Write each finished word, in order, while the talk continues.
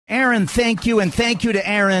Aaron, thank you, and thank you to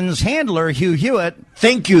Aaron's handler, Hugh Hewitt.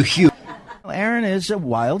 Thank you, Hugh. Aaron is a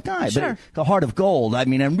wild guy, Sure. but a heart of gold. I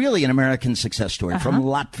mean, and really an American success story from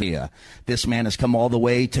Latvia. This man has come all the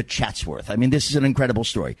way to Chatsworth. I mean, this is an incredible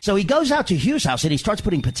story. So he goes out to Hugh's house and he starts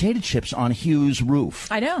putting potato chips on Hugh's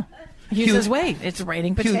roof. I know. Hugh says, wait, it's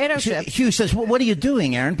raining potato chips. Hugh says, well, what are you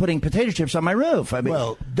doing, Aaron, putting potato chips on my roof? I mean,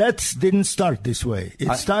 well, that didn't start this way.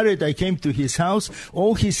 It started, I came to his house,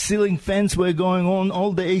 all his ceiling fans were going on,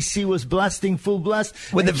 all the AC was blasting, full blast.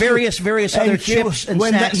 With the various other chips and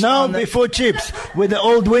snacks. Before chips, with the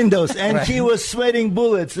old windows. And he was sweating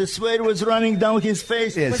bullets. The sweat was running down his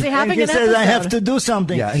face. Yes. Was he having and he an says, episode? I have to do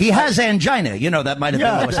something. Yeah, he has angina. You know, that might have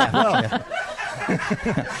been what was happening.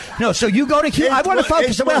 No, so you go to Hugh. I want to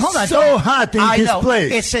focus. It Well, hold on. so hot in his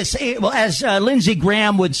place. It says, well, as Lindsey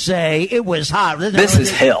Graham would say, it was hot. This is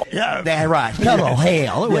hell. Yeah, right. Total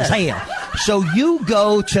hell. It was hell. So you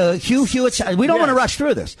go to Hugh Hewitt's house. We don't want to rush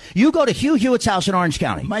through this. You go to Hugh Hewitt's house in Orange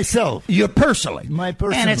County. Myself. You personally. My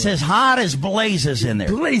personal. And it's as hot as blazes in there.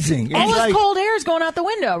 Blazing. All this cold air is going out the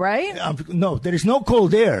window, right? No, there is no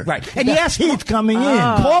cold air. Right. And you ask heat coming in.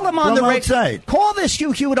 Call him on the radio. Outside. Call this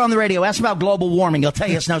Hugh Hewitt on the radio. Ask about global warming. He'll tell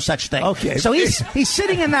you it's no such thing. Okay. So he's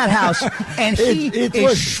sitting in that house and he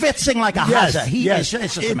is schwitzing like a haza.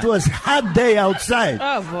 It was hot day outside.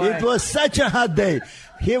 Oh, boy. It was such a hot day.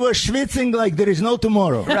 He was schwitzing like there is no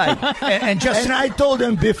tomorrow. Right. And I told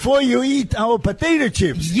him, before you eat our potato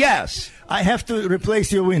chips, yes, I have to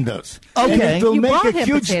replace your windows. Okay. And it will You make brought a him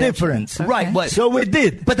huge potato difference. chips. right. Okay. But, So we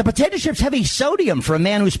did. But the potato chips heavy sodium for a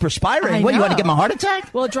man who's perspiring. I What, you want to know. give him a heart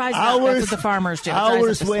attack? Well, it dries out. That's what the farmers do. It dries up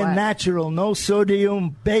Ours the were sweat. natural, no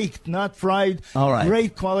sodium, baked, not fried. All right.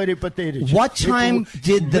 Great quality potato chips. What time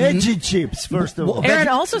did the veggie chips? First of all. Aaron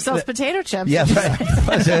also sells potato chips. Yeah,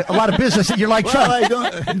 right. a lot of business. You're like Well, Trump. I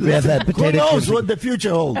don't. We have that Who potato knows chips. what the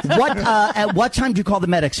future holds? At what time did you call the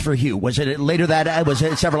medics for Hugh? Was it later that? Was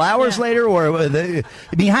it several hours later, or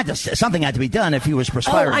something had to be done if he was Oh,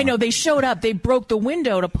 perspiring? I know. They showed up. They broke the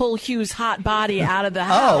window to pull Hugh's hot body out of the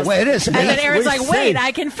house. Oh, wait, it is. And then Aaron's We like, wait, saved.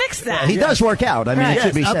 I can fix that. He does work out. I mean, Right. it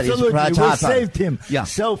should be said. Absolutely. It's We hot. saved him. Yeah.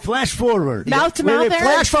 So flash forward. Mouth to mouth, Aaron?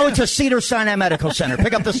 Flash forward to Cedars-Sinai Medical Center.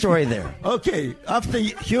 Pick up the story there. Okay, after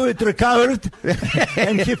Hewitt recovered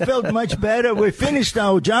and he felt much better, we finished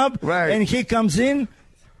our job, Right. and he comes in,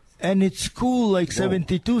 and it's cool, like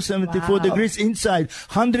 72, 74 degrees inside,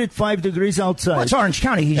 105 degrees outside. Well, it's Orange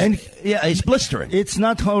County. It's blistering. It's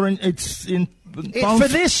not orange, it's in For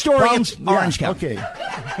this story, it's Orange County.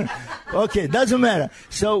 Okay. Okay, doesn't matter.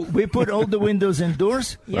 So we put all the windows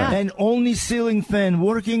indoors, Yeah. and only ceiling fan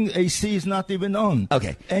working. AC is not even on.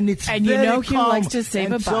 Okay. And it's And you very know Hugh calm. likes to save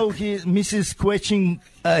and a so buck. Mrs. Quetching.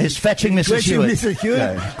 His fetching Mrs. Quetching Hewitt. Mrs. Hewitt.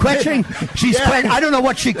 Yeah. Quetching? She's Yeah. I don't know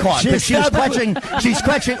what she caught, but she's quetching. She's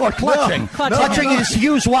quetching or clutching. No, Clutching is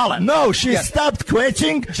Hugh's wallet. No, she stopped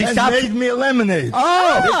quetching She and stopped- made me lemonade.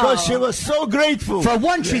 Oh. Because she was so grateful. For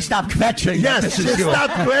one, she stopped quetching. Yes, Mrs. she Hewitt.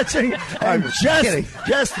 stopped quetching and kidding.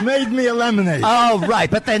 just made me a lemonade. Oh, right.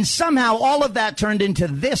 But then somehow all of that turned into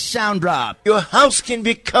this sound drop. Your house can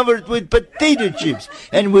be covered with potato chips,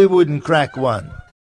 and we wouldn't crack one.